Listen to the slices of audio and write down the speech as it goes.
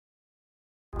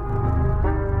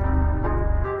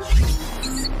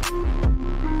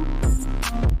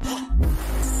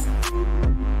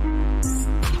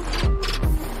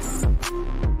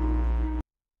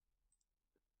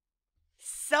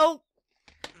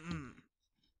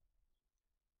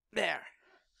There.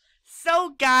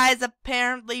 So, guys,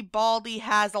 apparently Baldi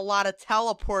has a lot of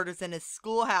teleporters in his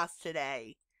schoolhouse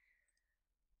today.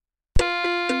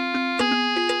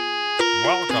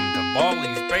 Welcome to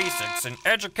Baldi's Basics in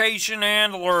Education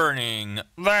and Learning.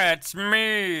 That's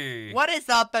me. What is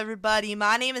up, everybody?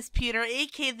 My name is Peter,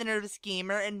 aka The Nervous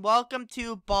Gamer, and welcome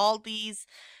to Baldi's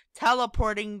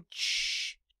Teleporting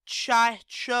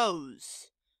Shows.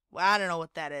 Well, I don't know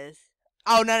what that is.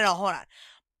 Oh, no, hold on.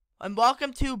 And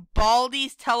welcome to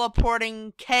Baldi's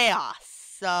Teleporting Chaos.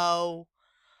 So,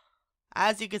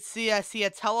 as you can see, I see a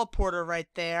teleporter right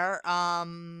there.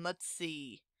 Let's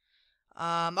see.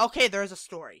 Okay, there's a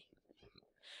story.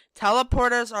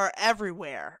 Teleporters are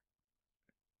everywhere.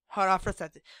 Hold on for a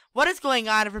second. What is going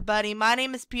on, everybody? My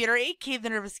name is Peter, aka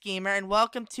The Nervous Gamer, and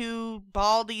welcome to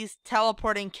Baldi's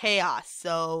Teleporting Chaos.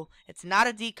 So, it's not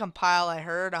a decompile, I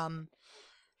heard.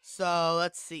 So,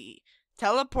 let's see.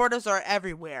 Teleporters are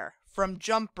everywhere, from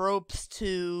jump ropes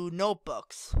to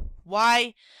notebooks.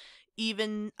 Why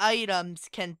even items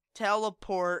can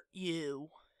teleport you?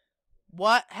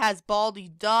 What has Baldi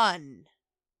done?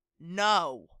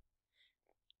 No.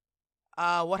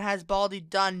 What has Baldi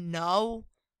done? No.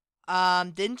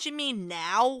 Didn't you mean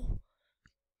now?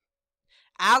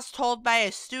 As told by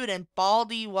a student,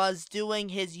 Baldi was doing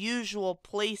his usual,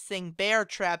 placing bear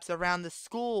traps around the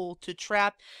school to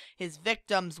trap his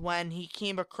victims when he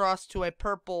came across to a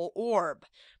purple orb.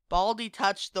 Baldi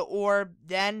touched the orb,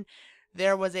 then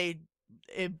there was a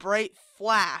bright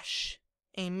flash.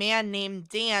 A man named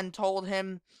Dan told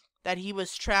him that he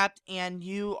was trapped and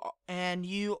you and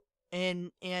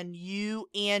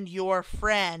your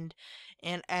friend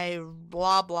in a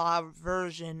blah blah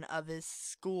version of his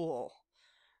school.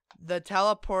 The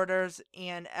teleporters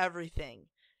and everything.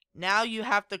 Now you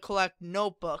have to collect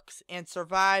notebooks and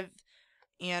survive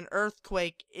an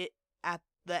earthquake at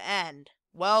the end.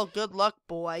 Well, good luck,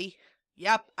 boy.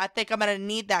 Yep, I think I'm gonna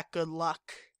need that good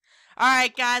luck.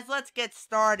 Alright, guys, let's get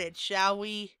started, shall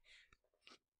we?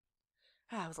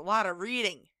 That was a lot of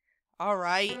reading.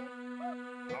 Alright.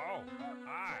 Oh,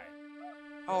 hi.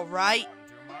 Alright. Welcome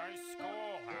to my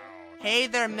schoolhouse. Hey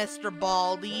there, Mr.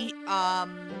 Baldi.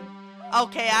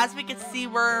 Okay, as we can see,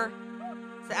 we're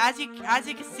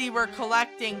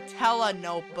collecting tele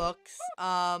notebooks.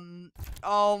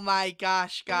 Oh my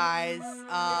gosh, guys.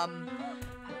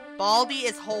 Baldi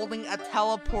is holding a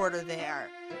teleporter there.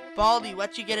 Baldi,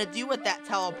 what you gonna do with that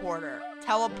teleporter?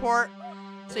 Teleport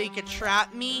so you can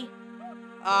trap me?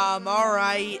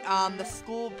 Alright. The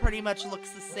school pretty much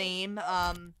looks the same.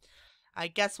 I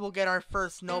guess we'll get our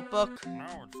first notebook.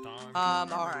 Now it's time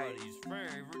for alright. everybody's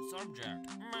favorite subject,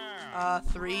 math.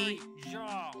 3. Great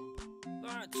job.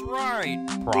 That's right.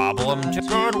 Problem to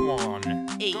good one.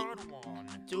 8. Good one.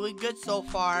 Doing good so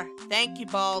far. Thank you,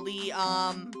 Baldi.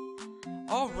 Alright.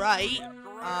 Great, you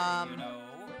know.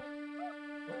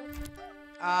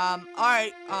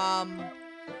 Alright, oh,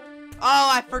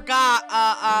 I forgot,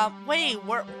 wait,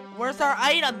 where's our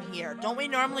item here? Don't we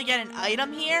normally get an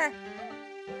item here?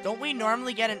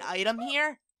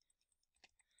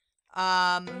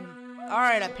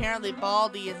 Alright, apparently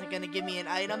Baldi isn't gonna give me an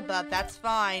item, but that's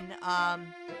fine.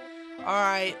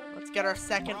 Alright, let's get our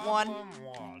second one. Problem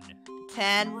 1.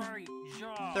 10, Great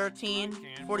job. 13, I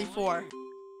can't 44. believe it.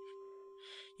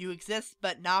 You exist,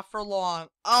 but not for long.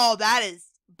 Oh, that is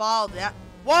Baldi.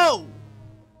 Whoa!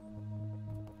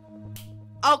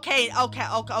 Okay,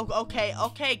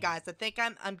 guys. I think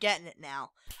I'm getting it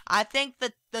now. I think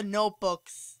that the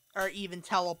notebooks are even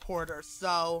teleporters,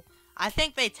 so I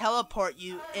think they teleport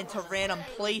you into random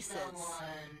places.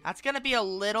 That's gonna be a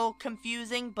little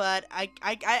confusing, but I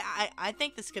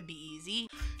think this could be easy.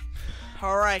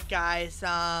 Alright, guys,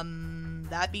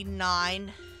 that'd be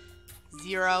 9,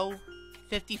 0,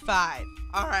 55.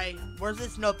 Alright, where's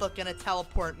this notebook gonna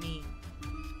teleport me?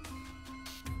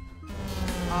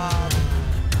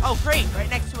 Oh great, right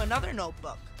next to another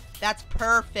notebook. That's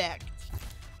perfect.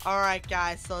 Alright,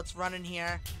 guys, so let's run in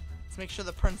here. Let's make sure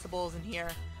the principal is in here.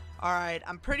 Alright,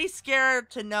 I'm pretty scared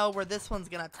to know where this one's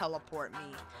gonna teleport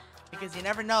me. Because you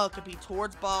never know, it could be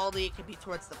towards Baldi, it could be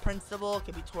towards the principal, it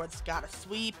could be towards Gotta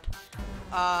Sweep.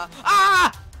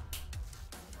 Ah!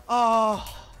 Oh!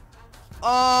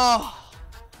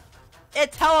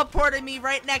 It teleported me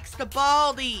right next to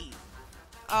Baldi!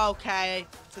 Okay,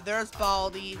 so there's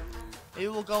Baldi. Maybe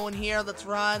we'll go in here, let's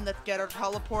run, let's get our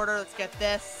teleporter, let's get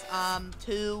this.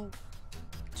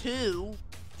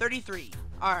 33.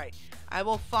 Alright, I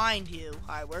will find you.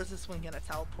 Alright, where's this one gonna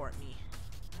teleport me?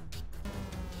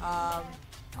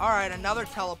 Alright, another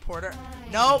teleporter.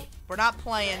 Nope, we're not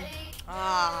playing.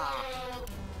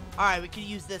 Alright, we can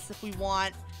use this if we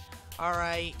want.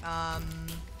 Alright,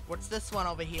 what's this one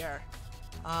over here?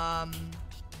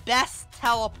 Best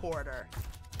teleporter.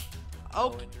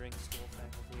 No Okay. entering school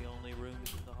faculty, only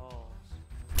rooms in the halls.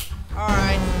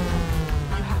 Alright.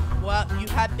 You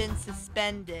have been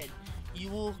suspended. You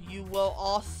will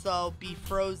also be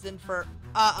frozen for...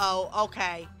 Uh-oh,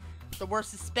 okay. So we're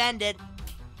suspended.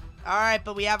 Alright,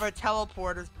 but we have our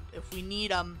teleporters if we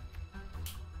need them.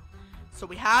 So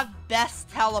we have best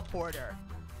teleporter.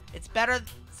 It's better...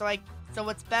 So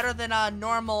it's better than a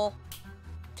normal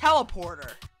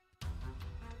teleporter.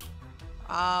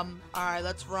 Alright,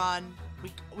 let's run.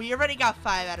 We already got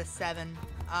 5 out of 7.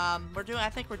 I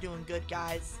think we're doing good,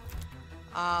 guys.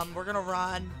 We're gonna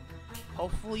run.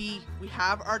 Hopefully, we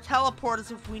have our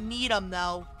teleporters if we need them,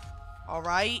 though.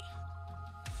 Alright?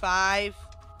 5.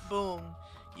 Boom.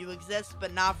 You exist,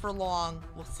 but not for long.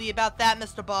 We'll see about that,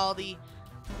 Mr. Baldi.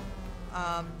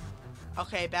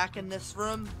 Okay, back in this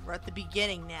room. We're at the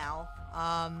beginning now.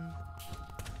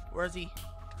 Where is he?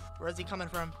 Where is he coming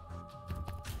from?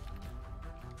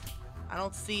 I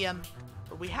don't see him.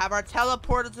 But we have our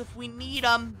teleporters if we need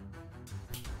them.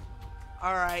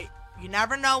 Alright. You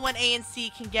never know when A and C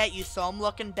can get you, so I'm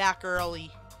looking back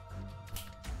early.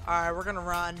 Alright, we're gonna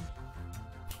run.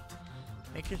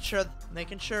 Making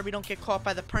sure we don't get caught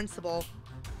by the principal.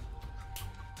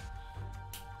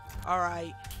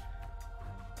 Alright.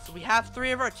 So we have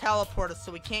 3 of our teleporters,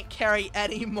 so we can't carry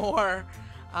any more.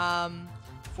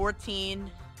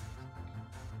 14.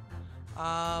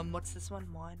 What's this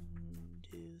one? 1,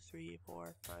 2, 3,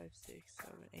 4, 5, 6,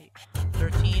 7, 8.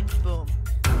 13. Boom.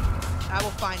 I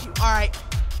will find you. Alright.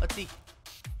 Let's see.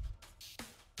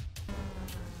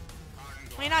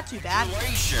 Wait, not too bad.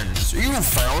 Congratulations, you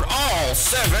found all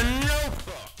 7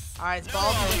 notebooks. Alright, it's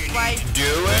Baldi this way. Do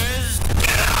is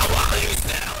now while you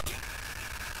still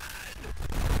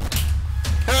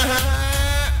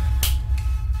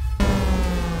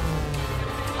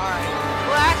Alright.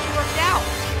 Well, that actually worked out.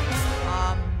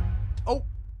 Oh.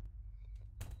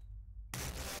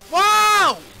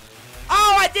 Whoa!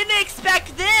 Oh, I didn't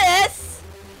expect this!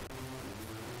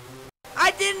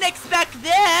 I didn't expect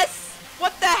this!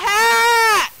 What the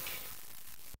heck?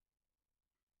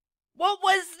 What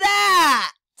was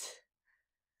that?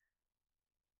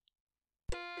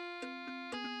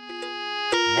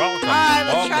 Welcome Alright,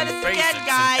 to let's try Baldi this Basics again, in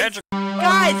guys.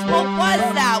 Guys, what was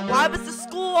that? Why was the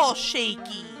school all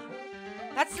shaky?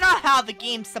 That's not how the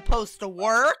game's supposed to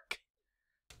work.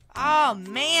 Oh,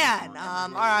 man.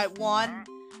 Alright, 1.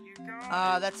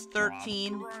 That's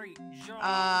 13.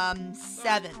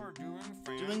 7.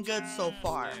 Doing good so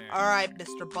far. Alright,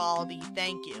 Mr. Baldi,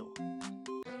 thank you.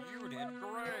 You did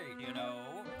great, you know.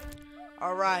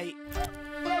 Alright.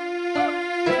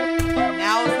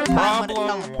 Now is the time when it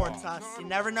Problem teleports 1. us. You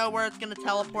never know where it's gonna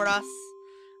teleport us.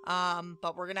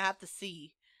 But we're gonna have to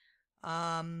see.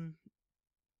 Alright.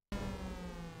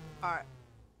 Alright,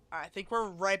 I think we're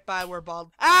right by where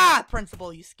Baldi— Ah!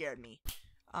 Principal, you scared me.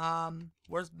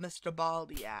 Where's Mr.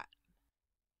 Baldi at?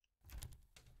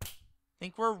 I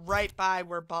think we're right by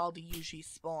where Baldi usually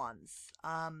spawns.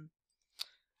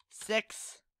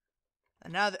 6. A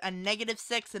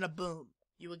 -6 and a boom.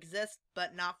 You exist,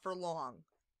 but not for long.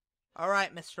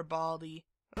 Alright, Mr. Baldi.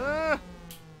 Ugh.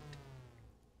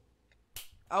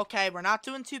 Okay, we're not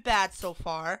doing too bad so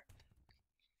far.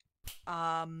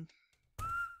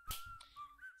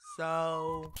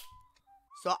 So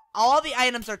all the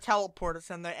items are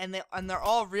teleporters, and they're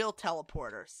all real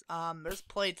teleporters. There's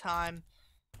playtime.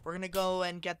 We're gonna go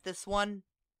and get this one,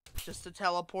 just a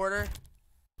teleporter.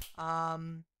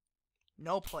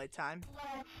 No playtime.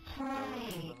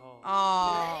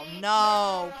 Oh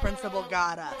no, Principal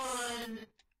got us.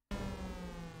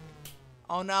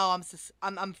 Oh no,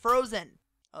 I'm frozen.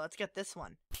 Oh, let's get this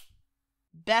one.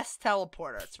 Best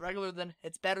teleporter.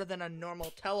 It's better than a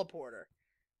normal teleporter.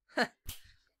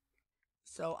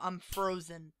 So I'm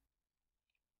frozen.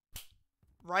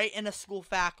 Right in a school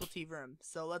faculty room.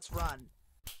 So let's run.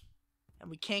 And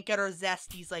we can't get our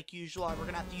zesties like usual. We're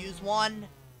gonna have to use one.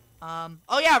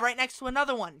 Oh yeah, right next to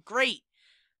another one. Great.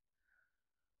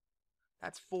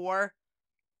 That's 4.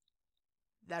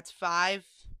 That's 5.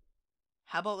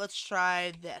 How about let's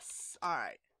try this?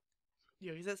 Alright.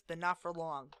 You exist, but not for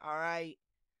long. Alright.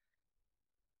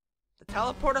 The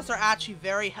teleporters are actually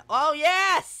very— Oh,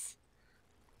 yes!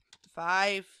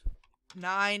 5.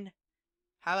 9.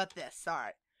 How about this?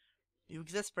 Alright. You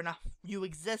exist,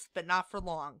 but not for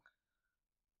long.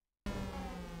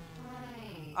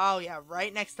 Oh, yeah,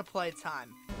 right next to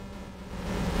playtime.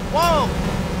 Whoa!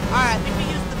 Alright, I think we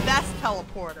used the best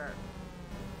teleporter.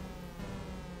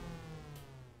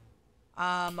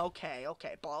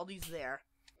 Okay, Baldi's there.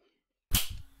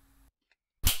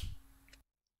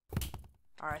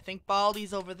 Alright, I think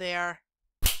Baldi's over there.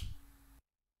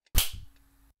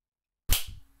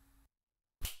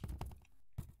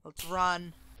 Let's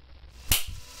run.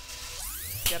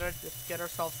 Let's get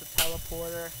ourselves a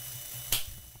teleporter.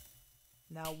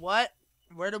 Now what?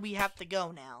 Where do we have to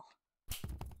go now?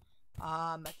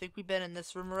 I think we've been in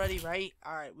this room already, right?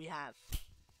 Alright, we have.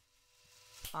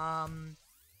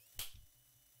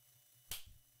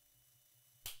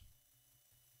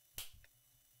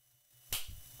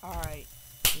 Alright.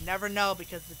 You never know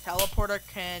because the teleporter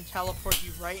can teleport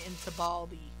you right into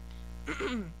Baldi.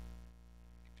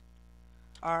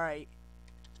 Alright.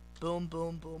 Boom,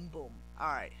 boom, boom, boom.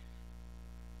 Alright.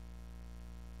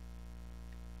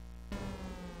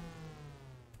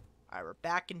 Alright, we're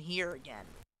back in here again.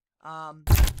 Oh,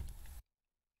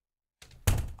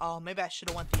 maybe I should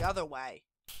have went the other way.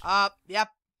 Yep.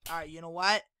 Alright, you know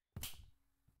what?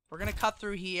 We're gonna cut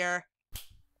through here.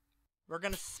 We're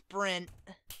gonna sprint.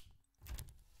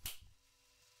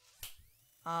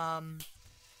 Oh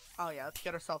yeah, let's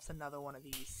get ourselves another one of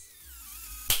these.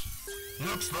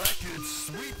 Looks like it's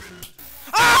sweeping.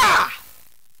 Ah!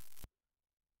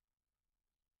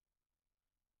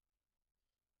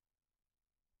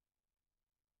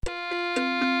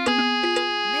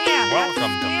 Man,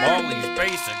 Welcome to Baldi's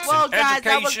Basics in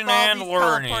Education and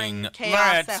Learning.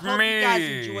 Chaos. That's I hope me. you guys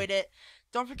enjoyed it.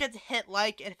 Don't forget to hit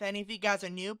like, and if any of you guys are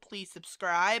new, please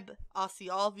subscribe. I'll see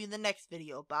all of you in the next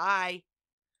video. Bye.